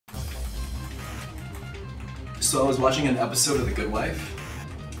So I was watching an episode of The Good Wife.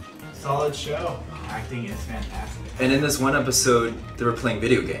 Solid show. Acting is fantastic. And in this one episode, they were playing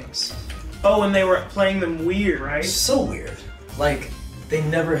video games. Oh, and they were playing them weird, right? So weird. Like, they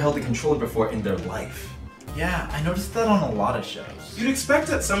never held a controller before in their life. Yeah, I noticed that on a lot of shows. You'd expect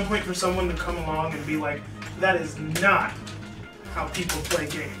at some point for someone to come along and be like, that is not how people play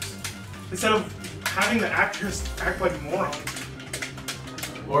games. Instead of having the actors act like morons.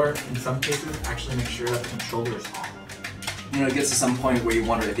 Or, in some cases, actually make sure that the controller is on. You know, it gets to some point where you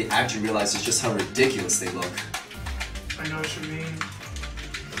wonder if the actor realizes just how ridiculous they look. I know what you mean.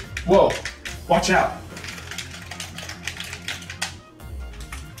 Whoa! Watch out!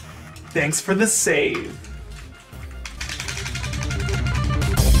 Thanks for the save.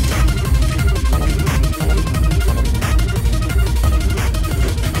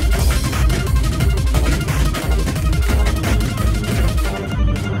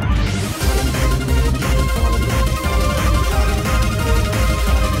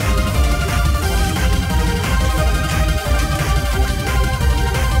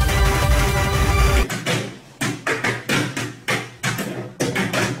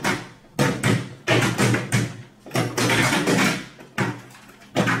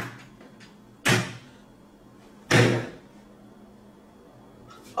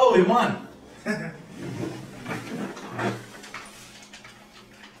 Oh, we won!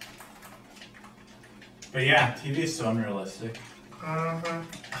 But yeah, TV is so unrealistic. Uh-huh.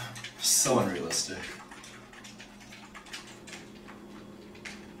 So unrealistic.